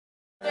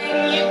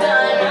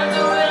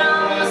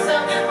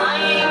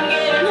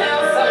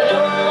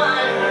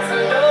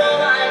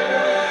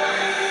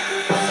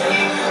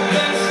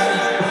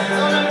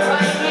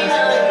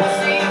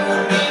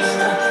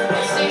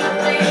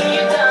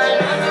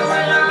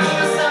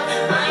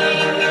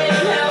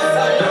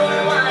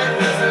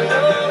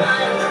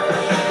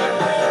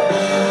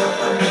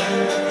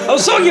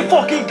So you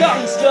fucking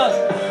gangster.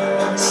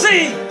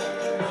 See,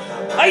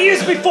 I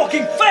use me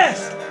fucking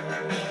fist.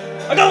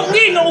 I don't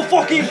need no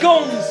fucking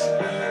guns.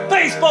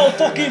 Baseball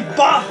fucking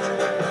bat.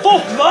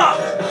 Fuck that.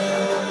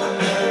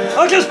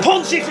 I'll just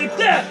punch you to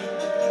death.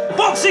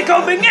 Boxing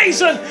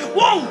combination.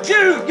 1,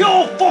 2,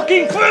 you're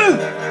fucking through.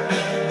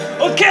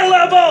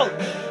 Unkillable.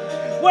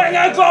 When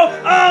I go,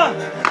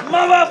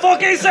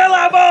 motherfucking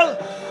syllable.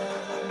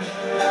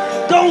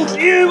 Don't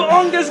you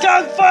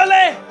understand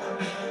fully?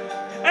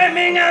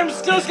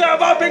 Eminem's just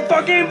got a big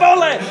fucking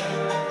bullet.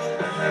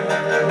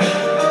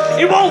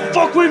 You won't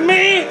fuck with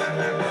me.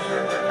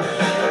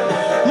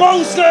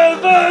 Monster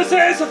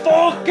versus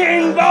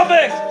fucking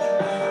rabbit.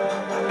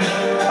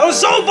 I'm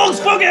so bugs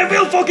fucking a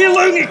real fucking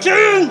Looney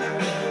Tune.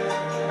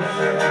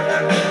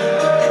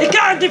 You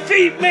can't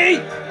defeat me.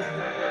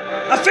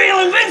 I feel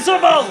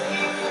invincible.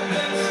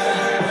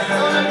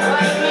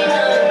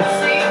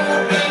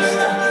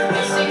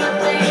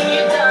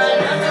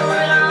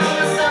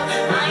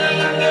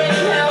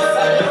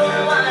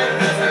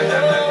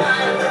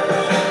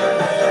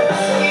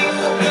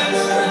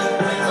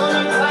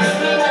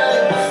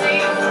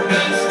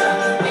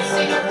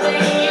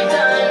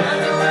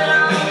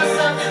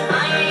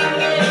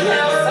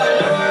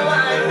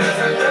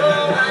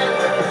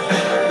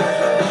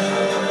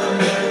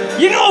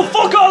 You know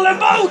fuck all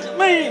about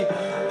me!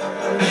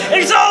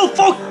 It's all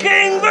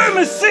fucking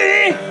rumors,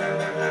 see?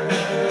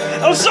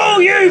 I'll show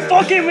you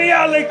fucking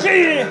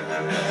reality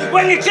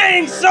when you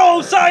change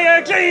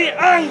society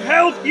and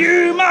help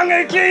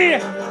humanity.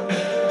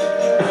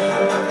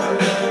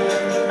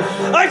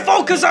 I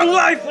focus on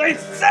life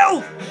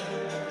itself.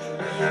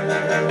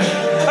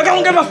 I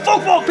don't give a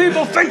fuck what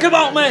people think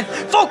about me.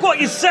 Fuck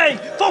what you say.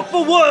 Fuck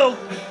the world.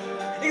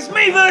 It's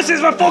me versus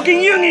my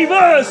fucking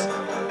universe.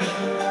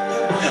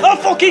 I'll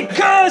fucking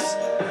curse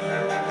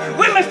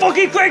with my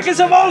fucking greatest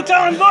of all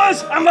time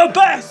verse. I'm the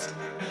best.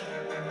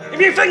 If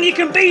you think you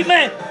can beat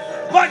me,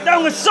 write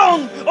down a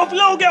song,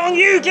 upload it on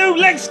YouTube,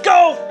 let's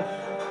go.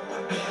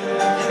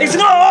 It's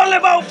not all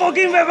about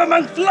fucking rhythm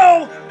and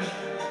flow.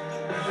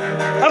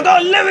 I've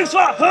got lyrics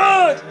that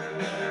hurt.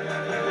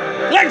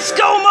 Let's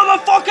go,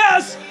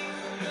 motherfuckers.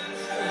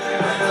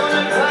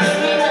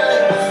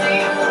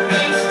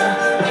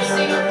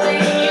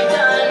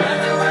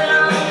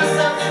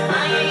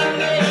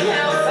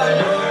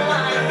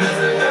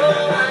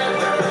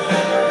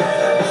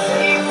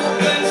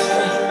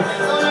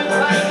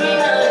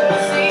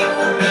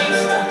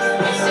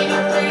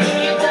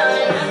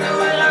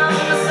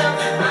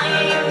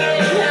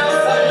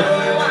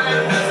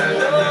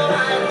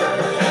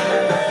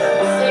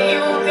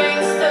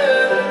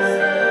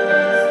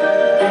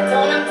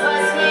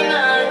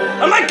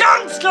 I'm a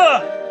gangster!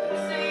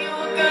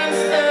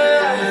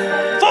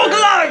 Fuck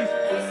life!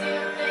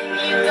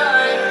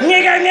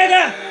 Nigga,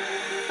 nigga!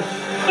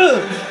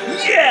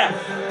 Yeah!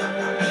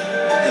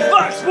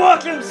 That's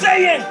what I'm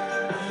saying!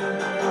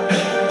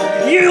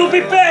 You'll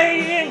be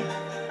paying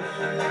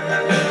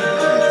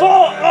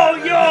for all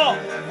your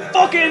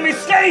fucking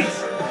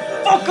mistakes!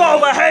 Fuck all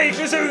the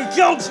haters who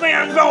jokes me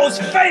and rolls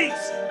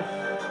fakes!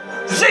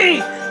 See!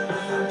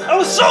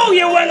 I'll show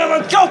you when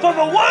I'm on top of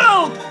the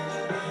world!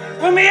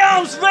 With my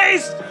arms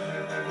raised,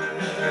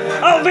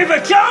 I'll be the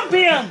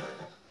champion!